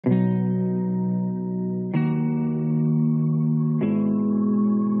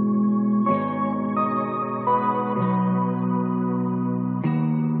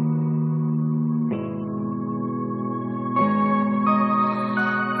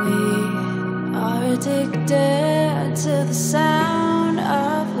We are addicted to the sound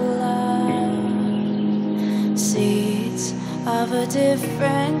of love. Seeds of a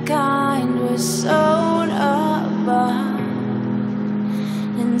different kind were sown above,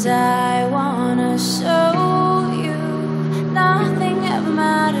 and I wanna show you nothing ever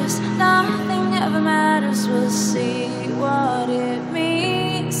matters, nothing ever matters. We'll see what it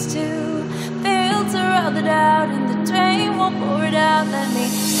means to filter out the doubt, and the drain won't pour it out. Let me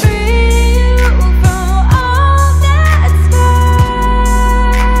free you from all that's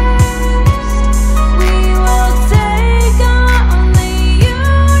cursed. We will take on the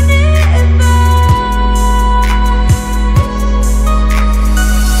universe.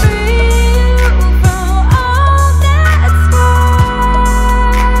 Free you from all that's cursed.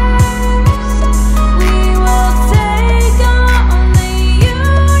 We will take on the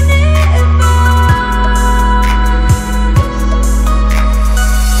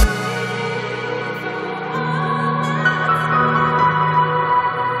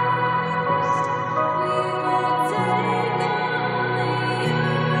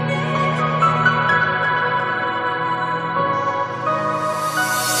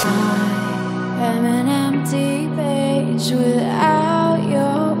I am an empty page without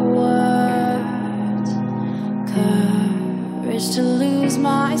your words. Courage to lose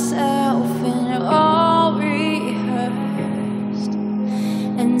myself in all rehearsed.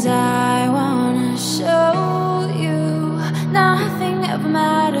 And I wanna show you nothing ever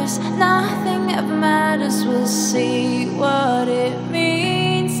matters, nothing ever matters. We'll see what it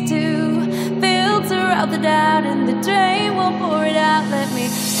means to filter out the doubt, and the drain will pour it out. Let me